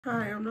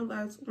Hi, I'm the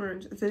last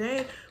orange.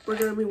 Today we're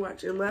going to be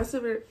watching Last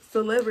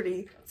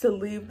Celebrity to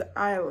Leave the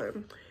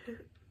Island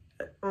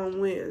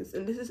on Wednesday.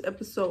 And this is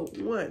episode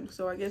 1.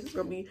 So I guess it's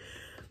going to be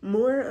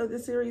more of the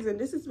series. And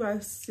this is by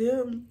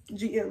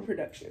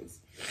SimgmProductions.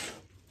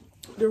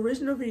 The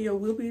original video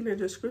will be in the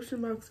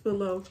description box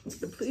below.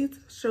 But please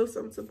show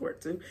some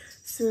support to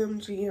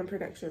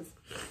SimgmProductions.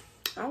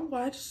 I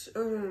watch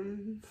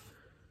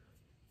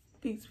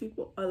these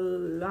people a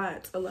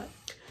lot.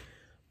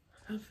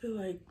 I feel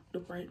like the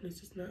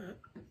brightness is not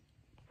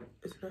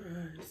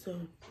high, so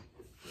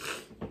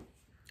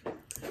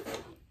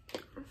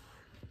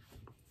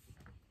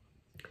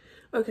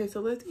okay,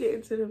 so let's get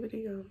into the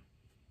video.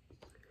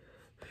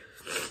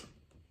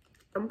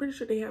 I'm pretty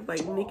sure they have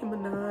like Nicki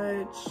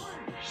Minaj.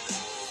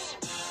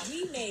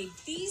 We made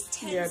these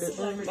 10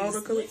 celebrities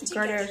live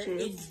together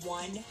in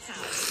one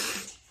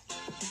house.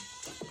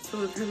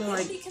 So it's kind of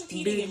like be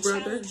competing Big in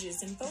Brother.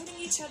 challenges and voting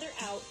each other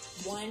out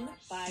one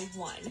by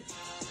one.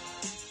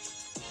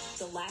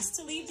 The last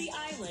to leave the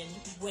island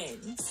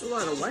wins. A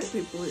lot of white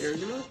people here,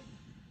 you know?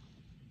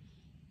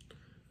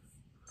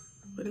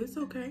 But it's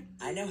okay.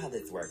 I know how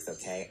this works,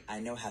 okay? I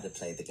know how to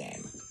play the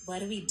game. What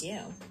do we do?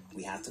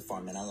 We have to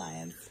form an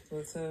alliance.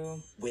 With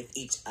who? With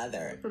each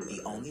other.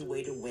 The only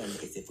way to win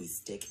is if we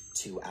stick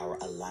to our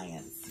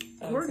alliance.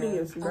 Courtney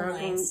is not gonna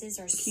Alliances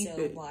are keep so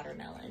it.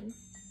 watermelon.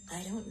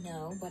 I don't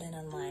know what an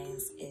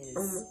alliance is.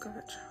 Oh my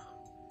god, child.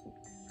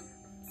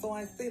 So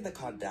I see the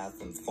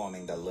Kardashians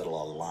forming their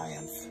little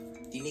alliance.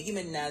 Nicki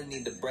Minaj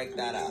need to break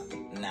that up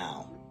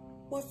now.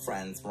 We're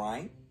friends,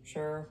 right?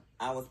 Sure.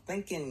 I was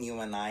thinking you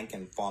and I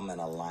can form an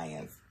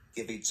alliance.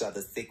 Give each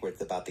other secrets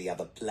about the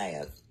other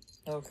players.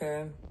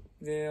 Okay.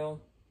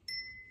 Deal.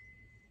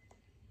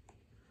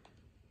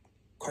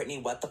 Courtney,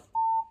 what the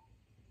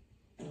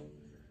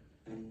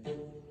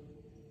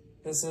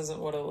This isn't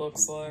what it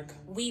looks like.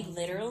 We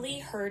literally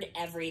heard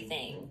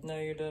everything. No,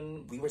 you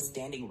didn't. We were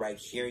standing right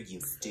here,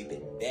 you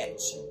stupid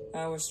bitch.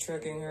 I was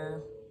tricking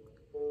her.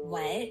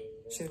 What?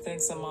 She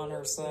thinks I'm on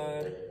her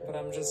side, but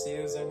I'm just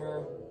using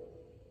her.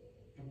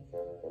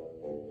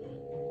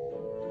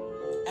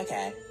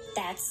 Okay.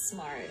 That's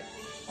smart.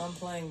 I'm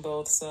playing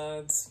both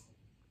sides.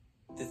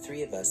 The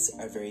three of us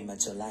are very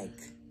much alike.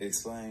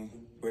 Explain.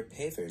 We're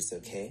pavers,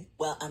 okay?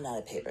 Well, I'm not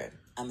a paver.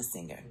 I'm a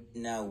singer.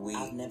 No,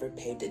 I've never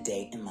paved a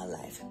day in my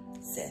life.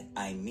 Seth.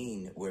 I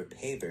mean, we're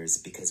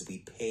pavers because we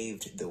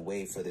paved the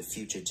way for the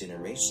future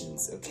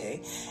generations,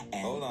 okay?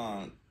 And Hold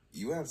on.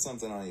 You have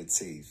something on your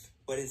teeth.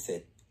 what is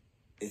it?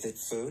 Is it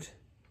food?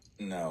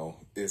 No,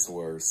 it's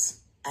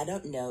worse. I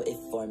don't know if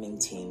forming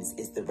teams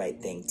is the right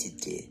thing to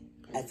do.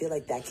 I feel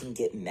like that can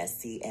get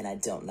messy, and I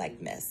don't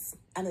like mess.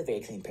 I'm a very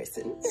clean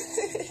person.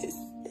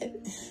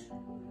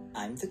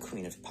 I'm the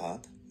queen of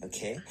pop,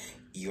 okay?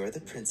 You're the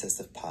princess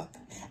of pop,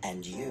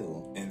 and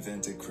you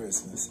Invented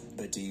Christmas.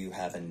 But do you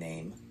have a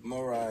name?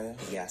 Mariah,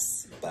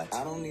 Yes, but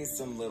I don't need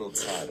some little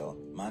title.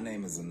 My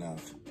name is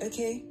enough.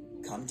 okay,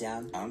 calm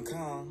down. I'm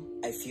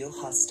calm. I feel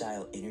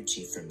hostile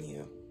energy from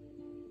you.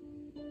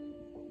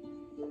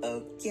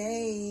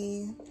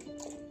 Okay.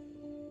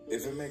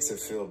 If it makes her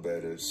feel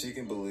better, she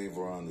can believe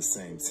we're on the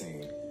same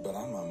team. But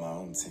I'm on my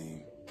own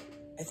team.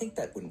 I think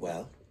that went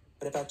well.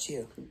 What about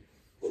you?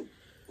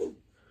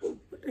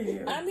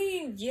 Yeah. I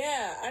mean,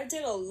 yeah, I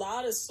did a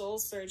lot of soul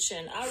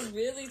searching. I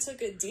really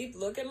took a deep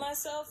look at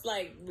myself,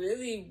 like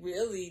really,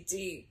 really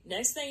deep.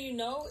 Next thing you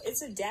know,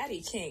 it's a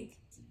daddy kink.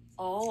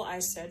 All I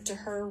said to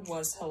her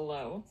was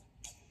hello.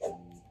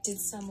 Did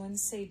someone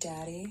say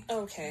daddy?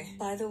 Okay.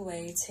 By the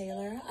way,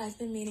 Taylor, I've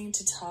been meaning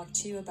to talk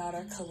to you about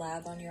our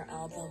collab on your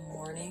album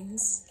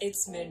Mornings.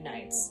 It's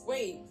Midnights.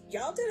 Wait,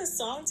 y'all did a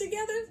song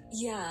together?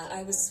 Yeah,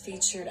 I was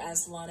featured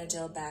as Lana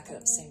Del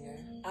backup singer.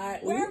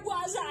 Where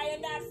was I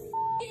in that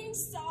f***ing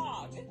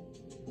song?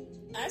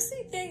 I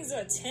see things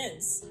are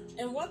tense.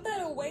 And what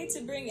better way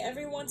to bring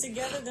everyone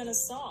together than a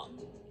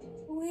song?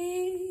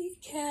 We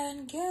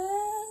can get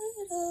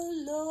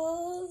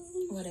along.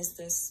 What is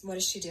this? What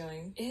is she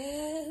doing?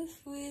 If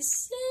we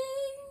sing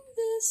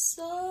this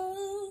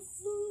song.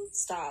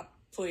 Stop,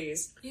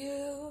 please.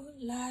 You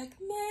like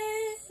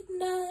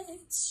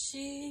midnights,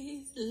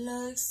 she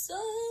likes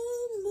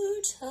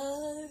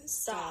summertime.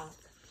 Stop.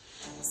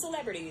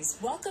 Celebrities,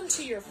 welcome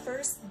to your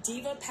first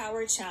Diva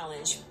Power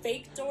Challenge,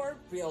 Fake Door,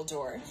 Real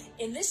Door.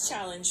 In this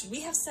challenge, we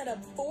have set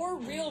up 4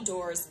 real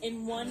doors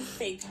in 1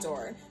 fake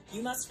door.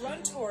 You must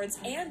run towards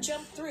and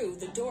jump through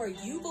the door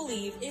you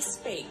believe is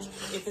fake.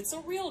 If it's a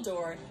real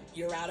door,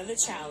 you're out of the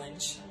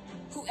challenge.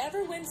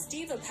 Whoever wins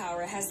Diva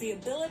Power has the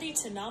ability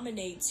to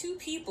nominate 2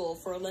 people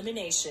for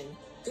elimination.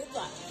 Good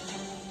luck.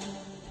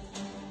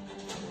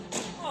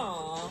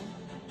 Aww.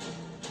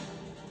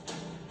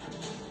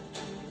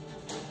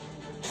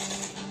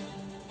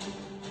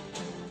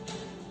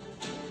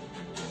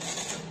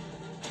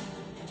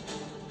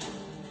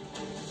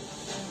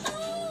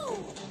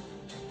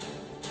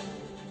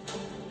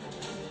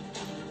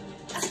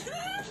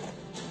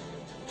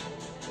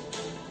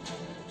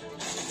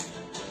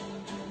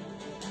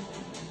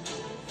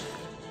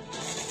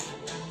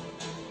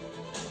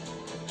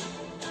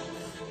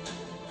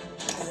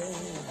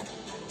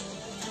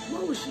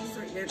 What was she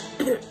saying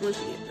when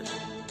she ended?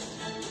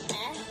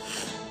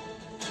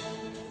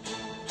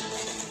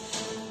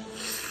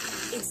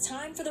 It's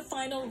time for the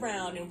final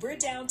round, and we're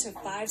down to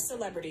 5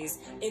 celebrities.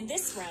 In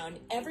this round,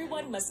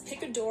 everyone must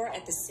pick a door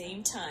at the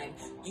same time.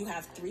 You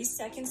have 3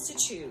 seconds to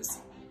choose.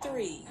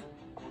 3,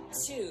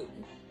 2,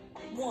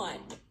 1.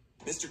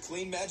 Mr.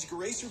 Clean Magic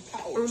Eraser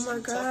Powers. Oh my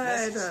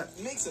God.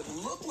 Makes it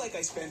look like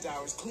I spent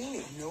hours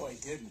cleaning. No, I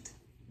didn't.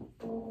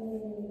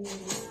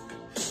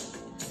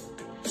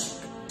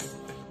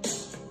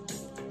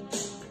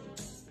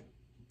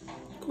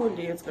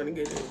 Cordia's gonna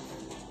get it.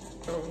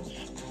 Oh.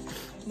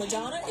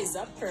 Madonna is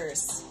up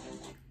first.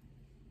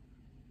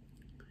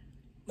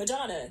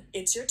 Madonna,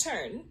 it's your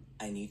turn.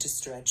 I need to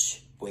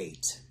stretch.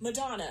 Wait.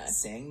 Madonna.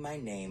 Saying my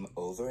name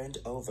over and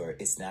over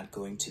is not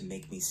going to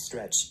make me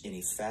stretch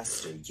any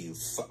faster, you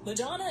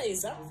Madonna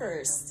is up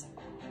first.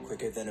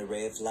 Quicker than a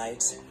ray of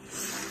light.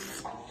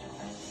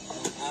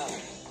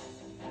 Oh.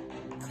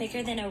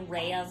 Quicker than a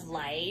ray of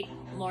light.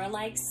 More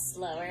like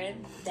slower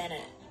than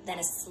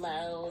a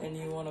slow. And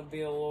you want to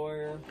be a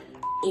lawyer?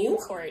 You,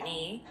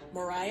 Courtney.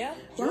 Mariah,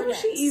 Why you're was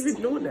she next.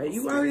 even doing that?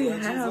 You already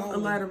have a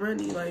lot of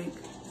money, like.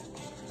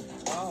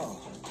 Oh.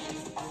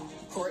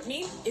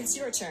 Courtney, it's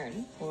your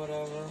turn.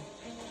 Whatever.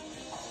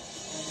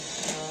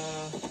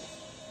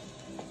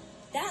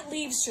 That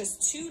leaves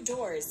just 2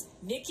 doors.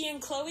 Nikki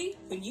and Chloe,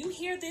 when you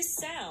hear this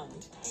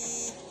sound,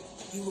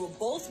 you will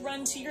both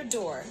run to your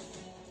door.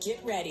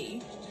 Get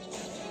ready.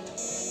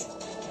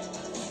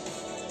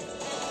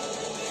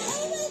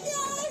 Oh my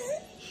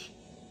God!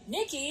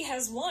 Nikki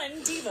has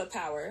 1 diva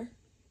power.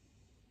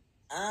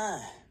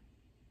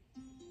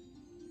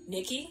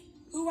 Nikki,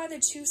 who are the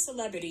 2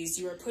 celebrities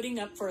you are putting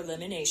up for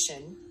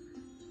elimination?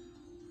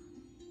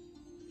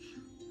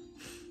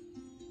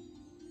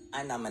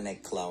 I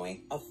nominate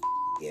Chloe. Oh,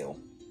 you.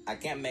 I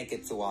can't make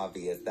it too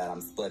obvious that I'm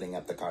splitting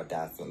up the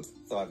Kardashians,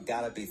 so I've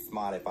got to be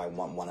smart if I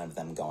want one of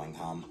them going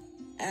home.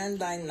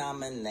 And I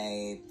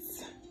nominate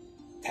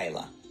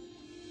Taylor.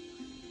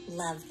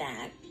 Love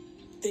that.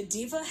 The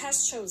diva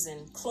has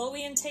chosen.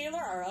 Chloe and Taylor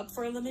are up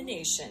for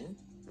elimination.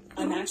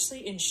 I'm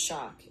actually in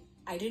shock.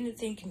 I didn't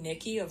think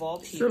Nikki, of all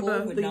people,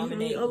 would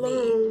nominate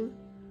me.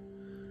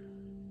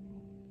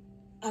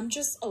 I'm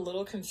just a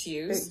little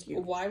confused.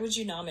 Why would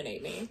you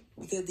nominate me?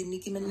 Because the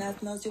Nicki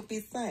Minaj knows you'll be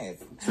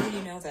safe. How do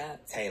you know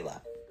that?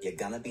 Taylor, you're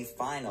gonna be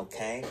fine,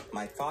 okay?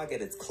 My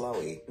target is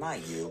Chloe,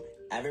 not you.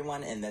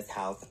 Everyone in this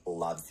house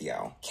loves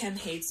you. Kim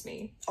hates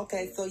me.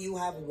 Okay, so you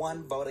have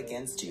 1 vote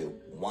against you.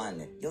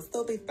 1. You'll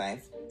still be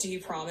safe. Do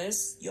you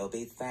promise? You'll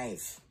be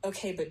safe.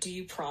 Okay, but do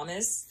you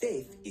promise?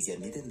 Safe is your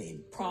middle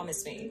name.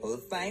 Promise me.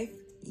 Who's safe?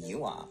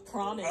 You are.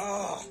 Promise.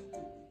 Ugh.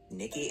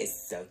 Nikki is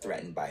so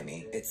threatened by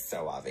me. It's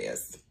so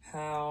obvious.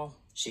 How?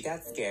 She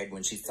got scared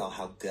when she saw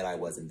how good I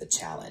was in the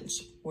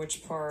challenge.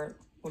 Which part?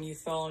 When you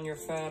fell on your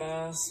fat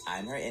ass?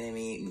 I'm her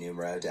enemy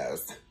numero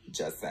dos.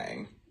 Just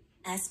saying.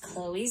 As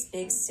Chloe's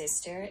big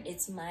sister,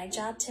 it's my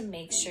job to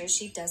make sure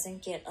she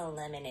doesn't get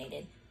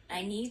eliminated.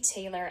 I need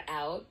Taylor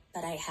out,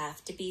 but I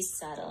have to be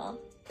subtle.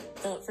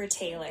 Vote for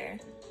Taylor.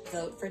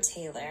 Vote for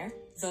Taylor.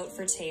 Vote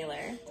for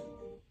Taylor.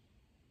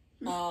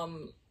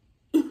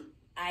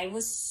 I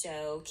was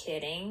so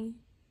kidding.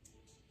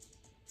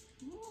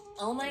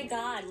 Oh my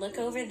God, look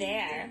over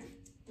there.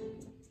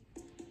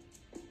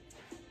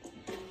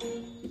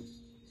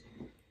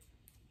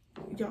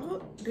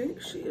 Y'all,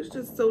 she is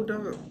just so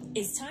dumb.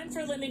 It's time for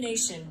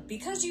elimination.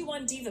 Because you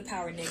won Diva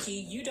Power, Nikki,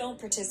 you don't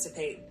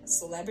participate.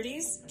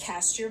 Celebrities,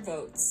 cast your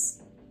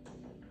votes.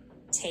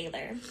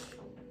 Taylor.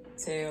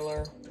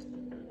 Taylor.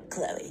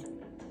 Chloe.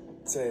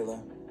 Taylor.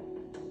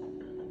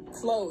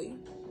 Chloe.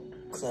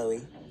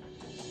 Chloe.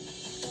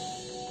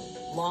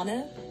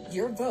 Lana,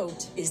 your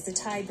vote is the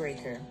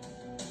tiebreaker.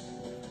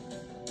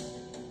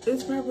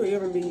 It's probably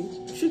gonna be.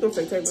 She gonna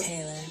say Taylor.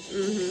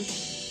 Taylor.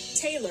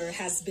 Taylor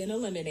has been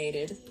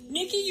eliminated.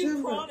 Nikki,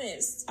 you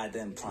promised. I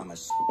didn't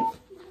promise.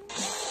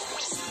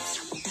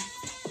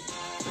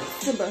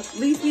 Simba,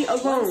 leave me 1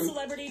 alone.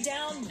 celebrity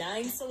down,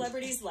 9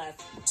 celebrities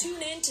left.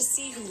 Tune in to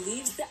see who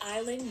leaves the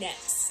island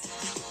next.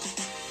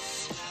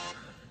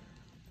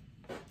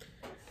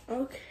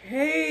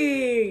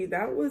 Okay,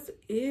 that was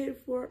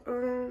it for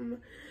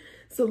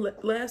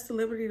last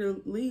celebrity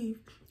to leave.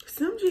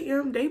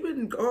 SimgM, they've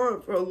been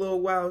gone for a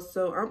little while,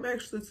 so I'm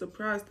actually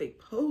surprised they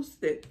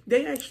posted.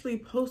 They actually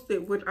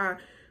posted when I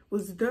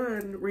was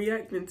done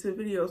reacting to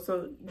videos,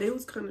 so they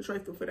was kind of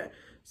trifling for that.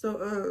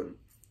 So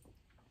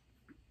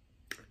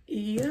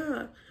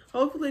yeah,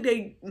 hopefully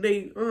they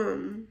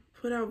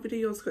put out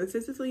videos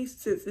consistently,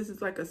 since this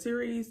is like a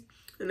series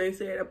and they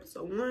said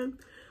episode 1,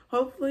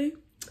 hopefully.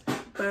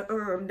 But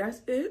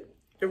that's it.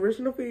 The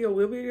original video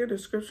will be in the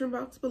description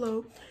box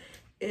below.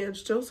 And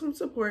show some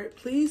support.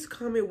 Please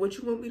comment what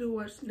you want me to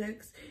watch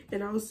next.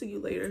 And I will see you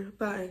later.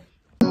 Bye.